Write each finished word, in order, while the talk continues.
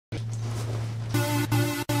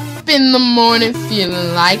in the morning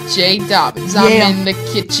feeling like J. Dobbins. I'm in the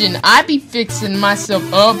kitchen, I be fixing myself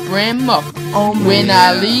a brand muffin. When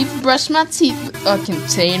I leave, brush my teeth with a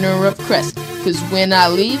container of Crest. Cause when I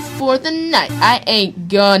leave for the night, I ain't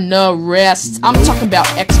gonna rest. I'm talking about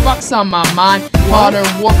Xbox on my mind, Modern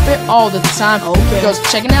Warfare all the time. Girls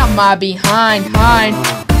checking out my behind.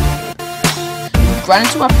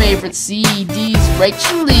 Grinding to my favorite CDs.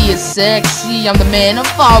 Rachel Lee is sexy. I'm the man of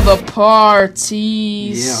all the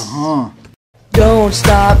parties. Don't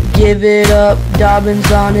stop, give it up. Dobbins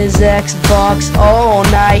on his Xbox all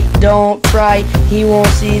night. Don't fright, he won't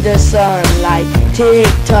see the sunlight. Tik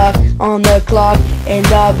Tok on the clock, and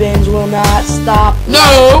Dobbins will not stop.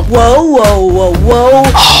 No! Whoa, whoa, whoa, whoa.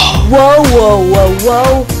 Whoa, whoa, whoa,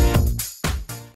 whoa.